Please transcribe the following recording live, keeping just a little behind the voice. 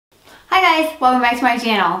Hey guys, welcome back to my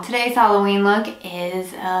channel. Today's Halloween look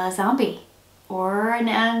is a zombie or an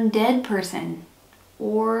undead person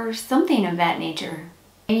or something of that nature.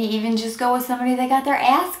 Maybe even just go with somebody that got their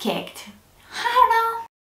ass kicked. I don't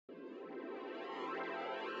know.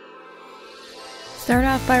 Start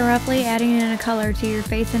off by roughly adding in a color to your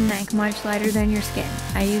face and neck much lighter than your skin.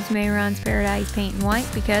 I use Mehron's Paradise Paint in white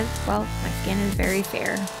because, well, my skin is very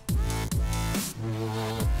fair.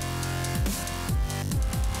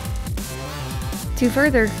 To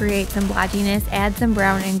further create some blotchiness, add some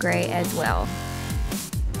brown and gray as well.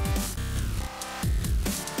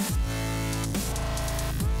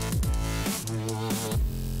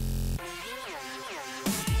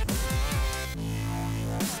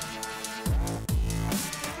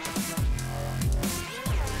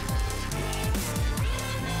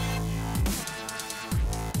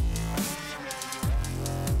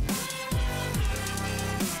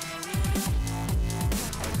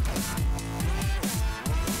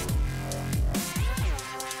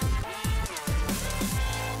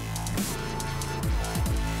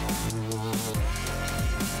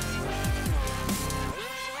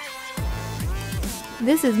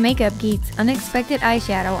 This is Makeup Geek's Unexpected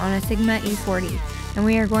Eyeshadow on a Sigma E40, and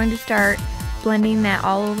we are going to start blending that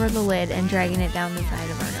all over the lid and dragging it down the side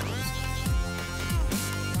of our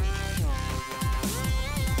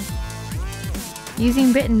nose.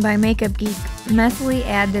 Using Bitten by Makeup Geek, messily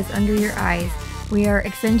add this under your eyes. We are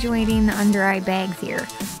accentuating the under eye bags here.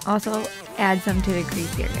 Also add some to the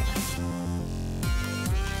crease area.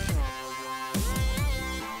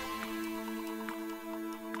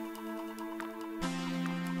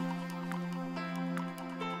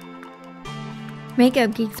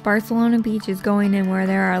 Makeup Geek's Barcelona Peach is going in where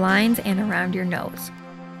there are lines and around your nose.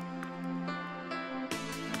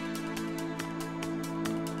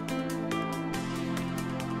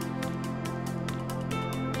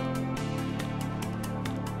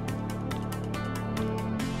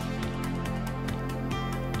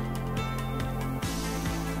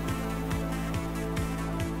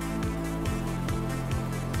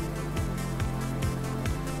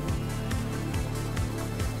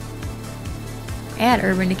 Add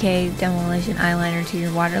Urban Decay's Demolition eyeliner to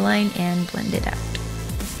your waterline and blend it out.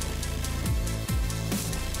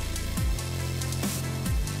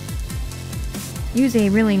 Use a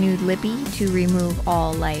really nude lippy to remove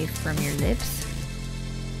all life from your lips.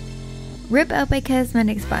 Rip up a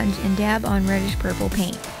cosmetic sponge and dab on reddish purple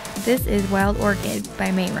paint. This is Wild Orchid by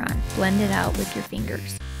Mehron. Blend it out with your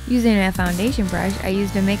fingers. Using a foundation brush, I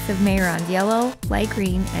used a mix of Mehron's yellow, light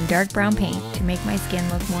green, and dark brown paint to make my skin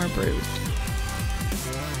look more bruised.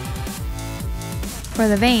 For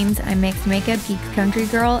the veins, I mixed Makeup Geek's Country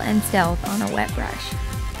Girl and Stealth on a wet brush.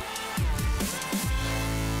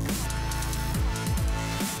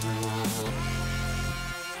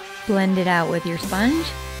 Blend it out with your sponge.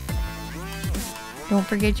 Don't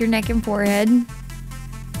forget your neck and forehead.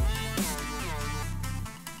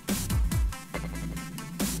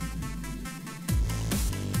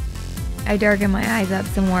 I darken my eyes up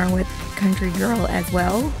some more with Country Girl as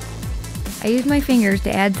well. I used my fingers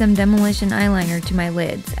to add some Demolition eyeliner to my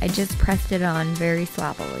lids. I just pressed it on very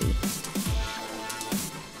sloppily.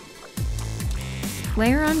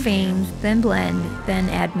 Layer on veins, then blend, then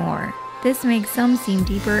add more. This makes some seem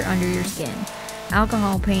deeper under your skin.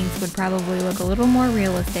 Alcohol paints would probably look a little more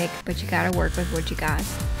realistic, but you gotta work with what you got.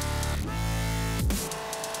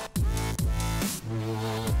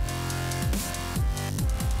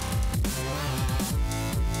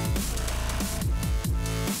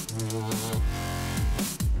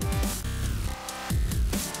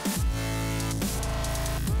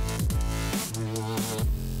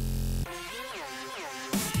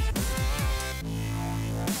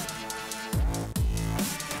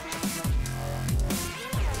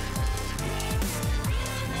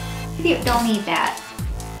 Don't eat that.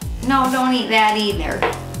 No, don't eat that either.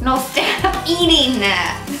 No, stop eating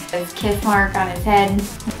that. His kiss mark on his head.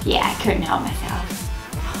 Yeah, I couldn't help myself.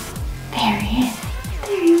 There he is.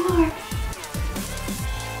 There you are.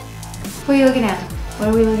 What are you looking at? What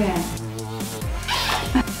are we looking at?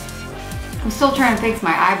 I'm still trying to fix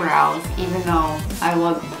my eyebrows, even though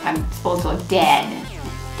I'm supposed to look dead.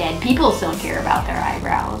 Dead people still care about their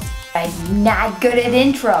eyebrows. I'm not good at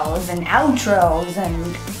intros and outros,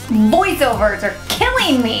 and voiceovers are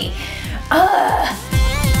killing me. Ugh.